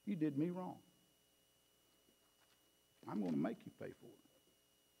 You did me wrong. I'm going to make you pay for it.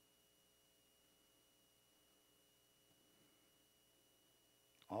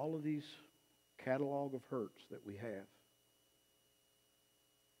 All of these catalog of hurts that we have,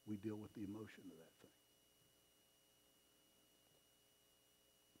 we deal with the emotion of that thing.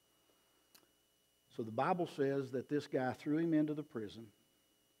 So the Bible says that this guy threw him into the prison,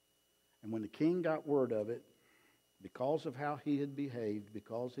 and when the king got word of it, because of how he had behaved,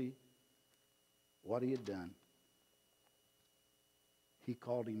 because what he had done, he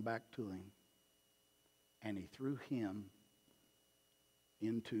called him back to him, and he threw him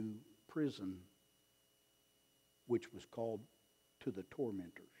into prison, which was called to the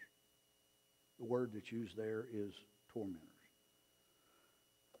tormentors. The word that's used there is tormentors.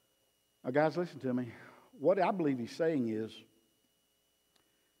 Now, guys, listen to me. What I believe he's saying is,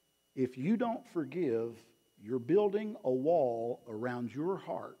 if you don't forgive, you're building a wall around your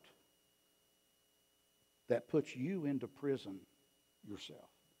heart that puts you into prison yourself.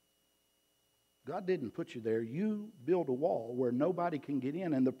 God didn't put you there. You build a wall where nobody can get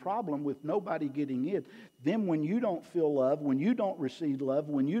in. And the problem with nobody getting in, then when you don't feel love, when you don't receive love,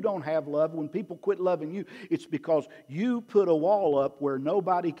 when you don't have love, when people quit loving you, it's because you put a wall up where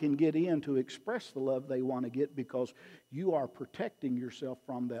nobody can get in to express the love they want to get, because you are protecting yourself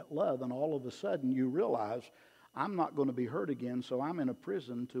from that love. And all of a sudden you realize, I'm not going to be hurt again, so I'm in a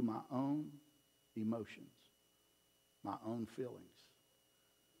prison to my own emotions, my own feelings.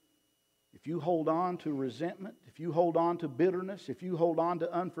 If you hold on to resentment, if you hold on to bitterness, if you hold on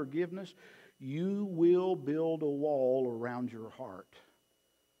to unforgiveness, you will build a wall around your heart,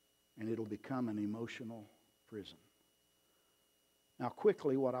 and it'll become an emotional prison. Now,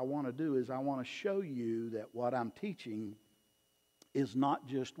 quickly, what I want to do is I want to show you that what I'm teaching is not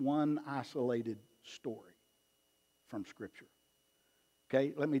just one isolated story from Scripture.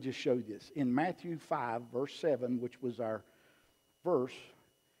 Okay, let me just show you this. In Matthew 5, verse 7, which was our verse,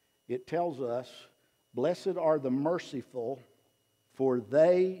 it tells us, "Blessed are the merciful, for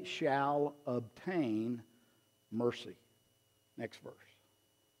they shall obtain mercy." Next verse.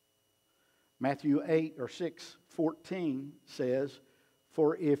 Matthew 8 or 6:14 says,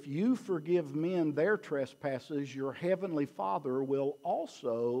 "For if you forgive men their trespasses, your heavenly Father will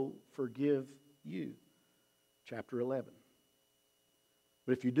also forgive you." Chapter 11.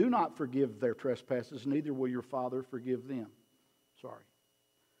 "But if you do not forgive their trespasses, neither will your Father forgive them." Sorry.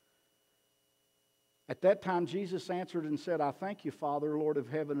 At that time, Jesus answered and said, "I thank you, Father, Lord of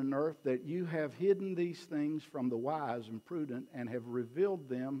heaven and earth, that you have hidden these things from the wise and prudent and have revealed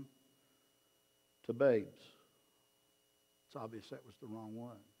them to babes." It's obvious that was the wrong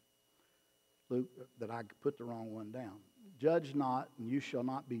one. Luke, that I put the wrong one down. "Judge not, and you shall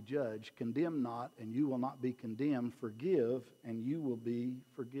not be judged. Condemn not, and you will not be condemned. Forgive, and you will be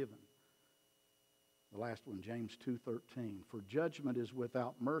forgiven." The last one, James 2:13. "For judgment is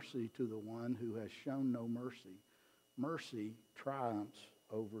without mercy to the one who has shown no mercy. Mercy triumphs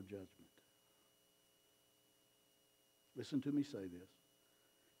over judgment." Listen to me say this.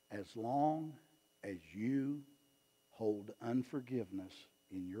 As long as you hold unforgiveness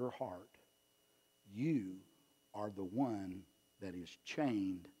in your heart, you are the one that is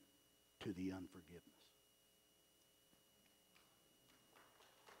chained to the unforgiveness.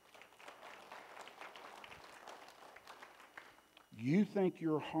 You think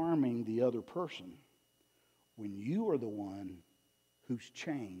you're harming the other person when you are the one who's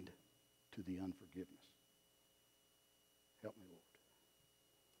chained to the unforgiveness. Help me, Lord.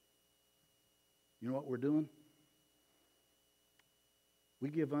 You know what we're doing? We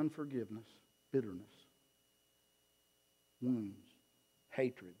give unforgiveness, bitterness, wounds,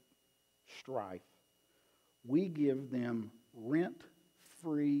 hatred, strife. We give them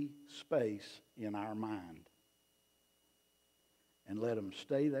rent-free space in our mind, and let them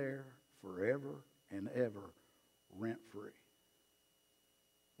stay there forever and ever, rent-free.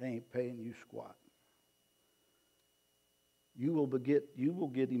 They ain't paying you squat. You will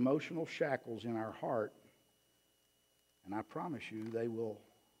get emotional shackles in our heart, and I promise you they will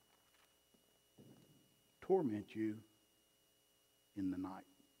torment you in the night.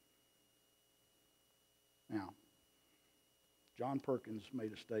 Now, John Perkins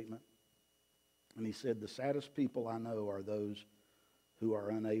made a statement, and he said, "The saddest people I know are those who are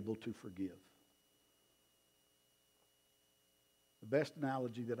unable to forgive." The best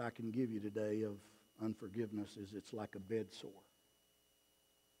analogy that I can give you today of unforgiveness is it's like a bed sore.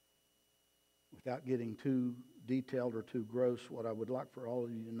 Without getting too detailed or too gross, what I would like for all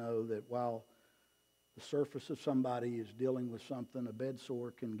of you to know that while the surface of somebody is dealing with something, a bed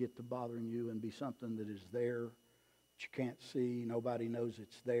sore can get to bothering you and be something that is there that you can't see. Nobody knows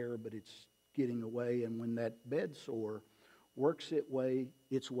it's there, but it's getting away. And when that bed sore works its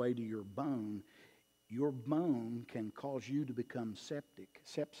way to your bone can cause you to become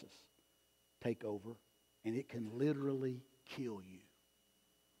sepsis take over, and it can literally kill you.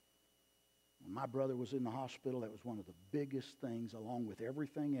 When my brother was in the hospital, that was one of the biggest things, along with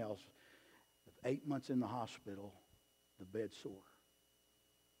everything else, of 8 months in the hospital, the bed sore.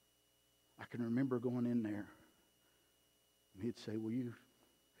 I can remember going in there, And he'd say, will you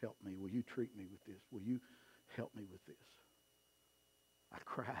help me? Will you treat me with this? Will you help me with this? I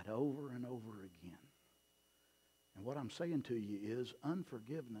cried over and over again. And what I'm saying to you is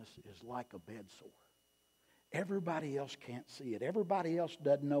unforgiveness is like a bed sore. Everybody else can't see it. Everybody else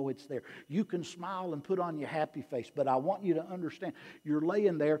doesn't know it's there. You can smile and put on your happy face, but I want you to understand, you're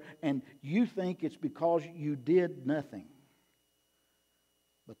laying there and you think it's because you did nothing.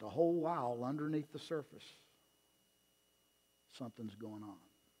 But the whole while, underneath the surface, something's going on.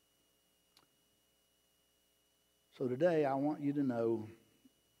 So today, I want you to know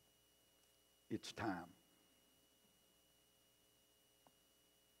it's time.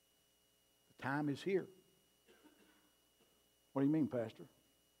 The time is here. What do you mean, Pastor?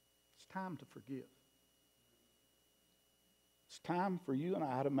 It's time to forgive. It's time for you and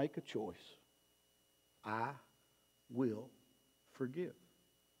I to make a choice. I will forgive.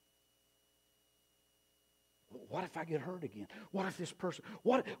 What if I get hurt again? What if this person?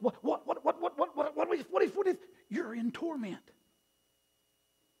 What if you're in torment?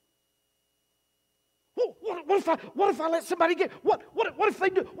 What if I let somebody get? What if they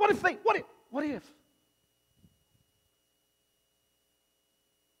do? What if?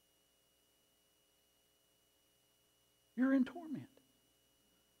 You're in torment.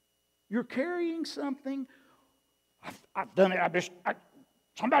 You're carrying something. I've done it.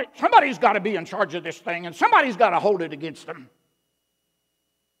 Somebody's got to be in charge of this thing, and somebody's got to hold it against them.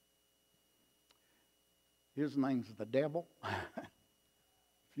 His name's the devil.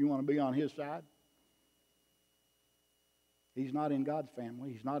 If you want to be on his side. He's not in God's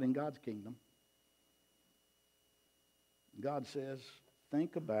family. He's not in God's kingdom. God says,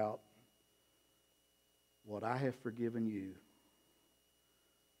 think about what I have forgiven you.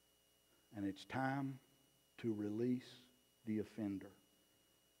 And it's time to release the offender.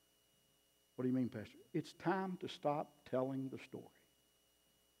 What do you mean, Pastor? It's time to stop telling the story.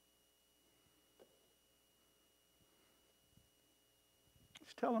 I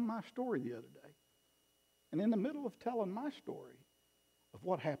was telling my story the other day. And in the middle of telling my story of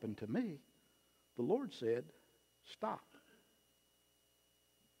what happened to me, the Lord said, stop.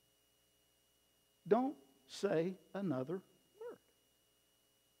 Don't say another word.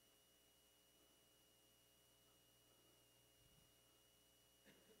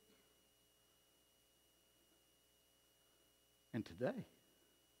 And today,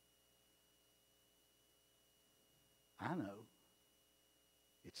 I know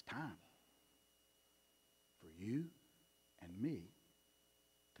it's time for you and me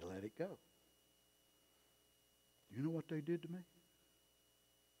to let it go. You know what they did to me?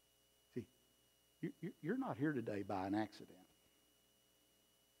 See, you're not here today by an accident.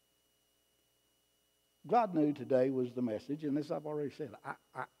 God knew today was the message, and as I've already said,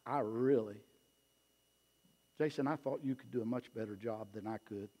 I really, Jason, I thought you could do a much better job than I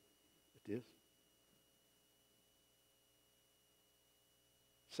could at this.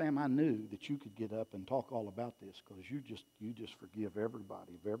 Sam, I knew that you could get up and talk all about this because you just forgive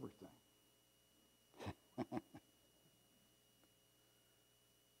everybody of everything.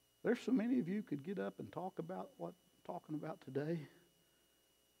 There's so many of you could get up and talk about what I'm talking about today.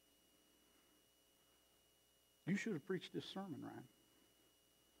 You should have preached this sermon, Ryan.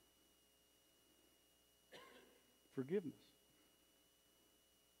 Forgiveness.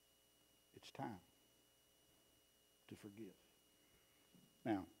 It's time to forgive.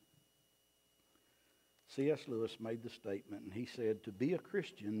 Now, C.S. Lewis made the statement, and he said, to be a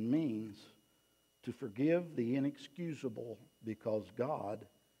Christian means to forgive the inexcusable because God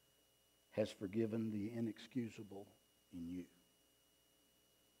has forgiven the inexcusable in you.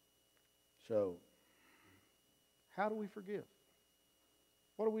 So, how do we forgive?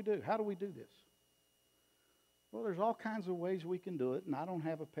 What do we do? How do we do this? Well, there's all kinds of ways we can do it, and I don't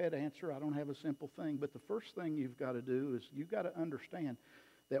have a pet answer. I don't have a simple thing. But the first thing you've got to do is you've got to understand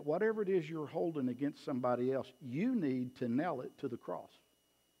that whatever it is you're holding against somebody else, you need to nail it to the cross.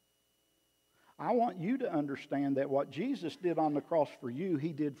 I want you to understand that what Jesus did on the cross for you,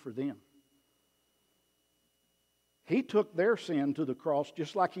 he did for them. He took their sin to the cross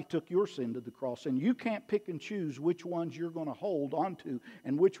just like he took your sin to the cross. And you can't pick and choose which ones you're going to hold onto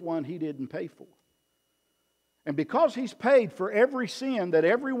and which one he didn't pay for. And because he's paid for every sin that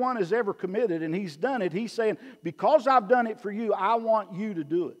everyone has ever committed and he's done it, he's saying, because I've done it for you, I want you to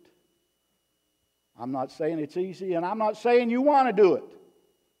do it. I'm not saying it's easy, and I'm not saying you want to do it.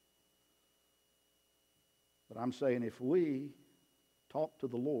 But I'm saying if we talk to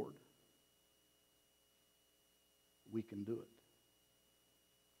the Lord, we can do it.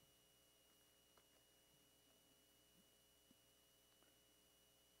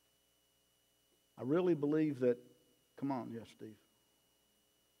 I really believe that Come on, yes, Steve.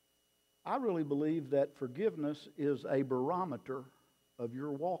 I really believe that forgiveness is a barometer of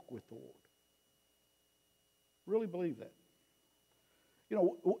your walk with the Lord. Really believe that. You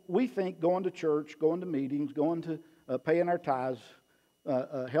know, we think going to church, going to meetings, going to paying our tithes,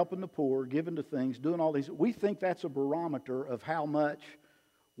 helping the poor, giving to things, doing all these, we think that's a barometer of how much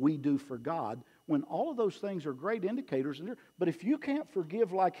we do for God, when all of those things are great indicators. But if you can't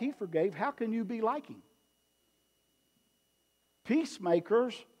forgive like He forgave, how can you be like Him?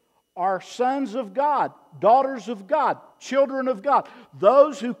 Peacemakers are sons of God, daughters of God, children of God.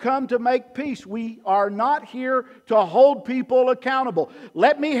 Those who come to make peace. We are not here to hold people accountable.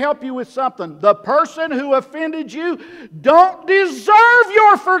 Let me help you with something. The person who offended you don't deserve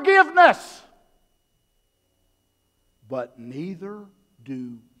your forgiveness. But neither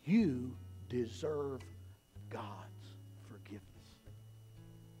do you deserve God's forgiveness.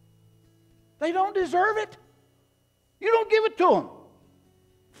 They don't deserve it. You don't give it to them.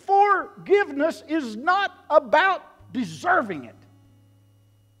 Forgiveness is not about deserving it.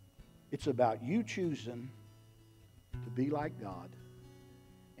 It's about you choosing to be like God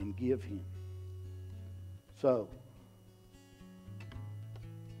and give Him. So,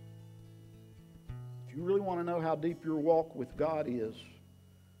 if you really want to know how deep your walk with God is,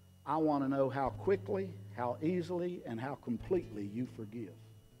 I want to know how quickly, how easily, and how completely you forgive.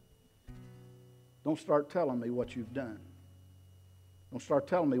 Don't start telling me what you've done. Don't start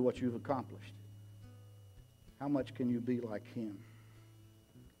telling me what you've accomplished. How much can you be like Him?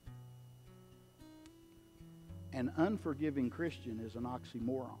 An unforgiving Christian is an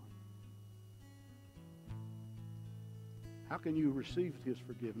oxymoron. How can you receive His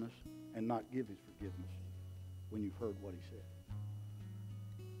forgiveness and not give His forgiveness when you've heard what He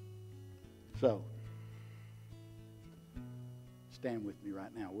said? So, stand with me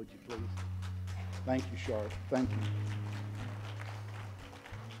right now, would you please? Thank you, Charlotte. Thank you.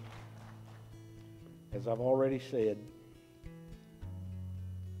 As I've already said,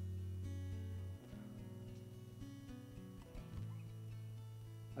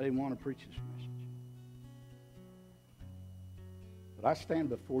 I didn't want to preach this message. But I stand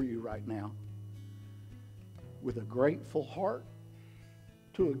before you right now with a grateful heart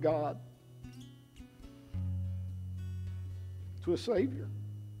to a God, to a Savior,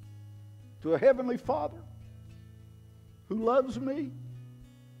 to a Heavenly Father who loves me,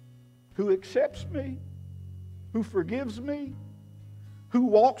 who accepts me, who forgives me, who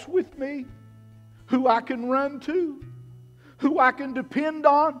walks with me, who I can run to, who I can depend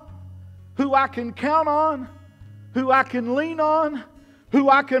on, who I can count on, who I can lean on, who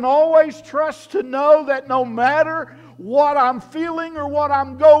I can always trust to know that no matter what I'm feeling or what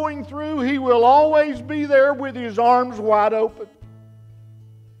I'm going through, He will always be there with His arms wide open.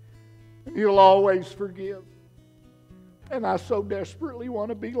 He'll always forgive. And I so desperately want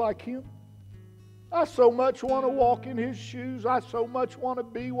to be like Him. I so much want to walk in His shoes. I so much want to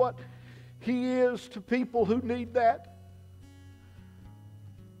be what He is to people who need that.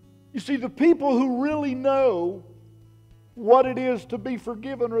 You see, the people who really know what it is to be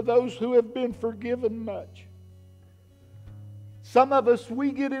forgiven are those who have been forgiven much. Some of us,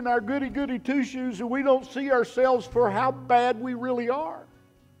 we get in our goody-goody two-shoes and we don't see ourselves for how bad we really are.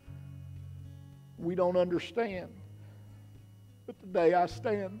 We don't understand. But today I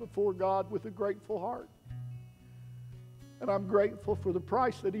stand before God with a grateful heart. And I'm grateful for the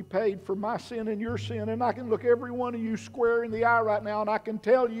price that He paid for my sin and your sin. And I can look every one of you square in the eye right now and I can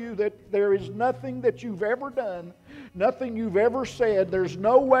tell you that there is nothing that you've ever done, nothing you've ever said, there's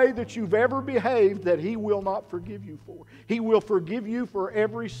no way that you've ever behaved that He will not forgive you for. He will forgive you for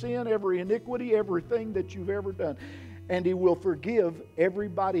every sin, every iniquity, everything that you've ever done. And He will forgive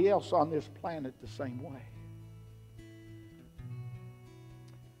everybody else on this planet the same way.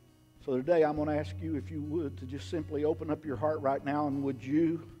 So today I'm going to ask you, if you would, to just simply open up your heart right now, and would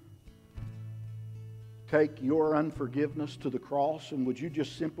you take your unforgiveness to the cross, and would you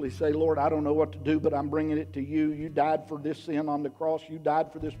just simply say, Lord, I don't know what to do, but I'm bringing it to you. You died for this sin on the cross. You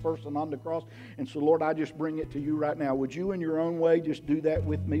died for this person on the cross. And so, Lord, I just bring it to you right now. Would you in your own way just do that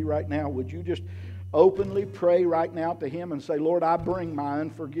with me right now? Would you just openly pray right now to Him and say, Lord, I bring my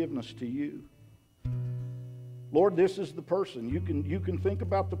unforgiveness to you. Lord, this is the person. You can think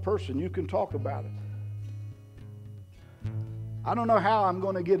about the person. You can talk about it. I don't know how I'm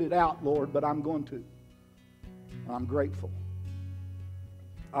going to get it out, Lord, but I'm going to. I'm grateful.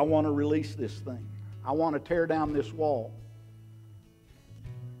 I want to release this thing. I want to tear down this wall.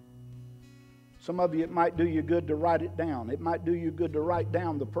 Some of you, it might do you good to write it down. It might do you good to write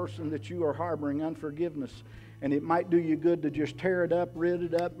down the person that you are harboring unforgiveness. And it might do you good to just tear it up, rip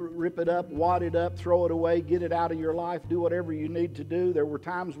it up, wad it up, throw it away, get it out of your life, do whatever you need to do. There were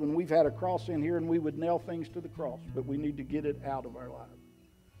times when we've had a cross in here and we would nail things to the cross, but we need to get it out of our lives.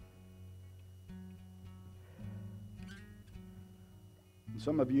 And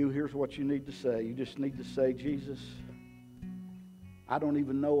some of you, here's what you need to say. You just need to say, Jesus, I don't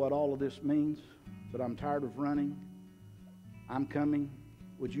even know what all of this means, but I'm tired of running. I'm coming.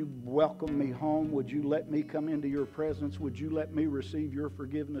 Would you welcome me home? Would you let me come into your presence? Would you let me receive your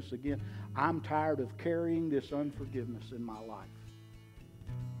forgiveness again? I'm tired of carrying this unforgiveness in my life.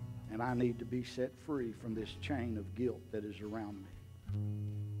 And I need to be set free from this chain of guilt that is around me.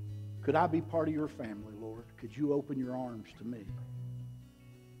 Could I be part of your family, Lord? Could you open your arms to me?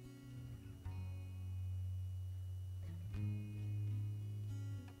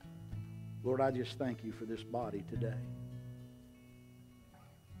 Lord, I just thank you for this body today.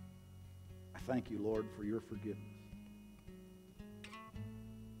 Thank you, Lord, for your forgiveness.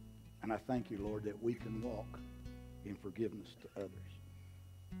 And I thank you, Lord, that we can walk in forgiveness to others.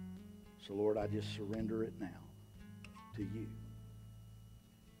 So, Lord, I just surrender it now to you.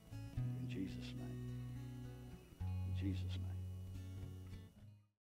 In Jesus' name. In Jesus' name.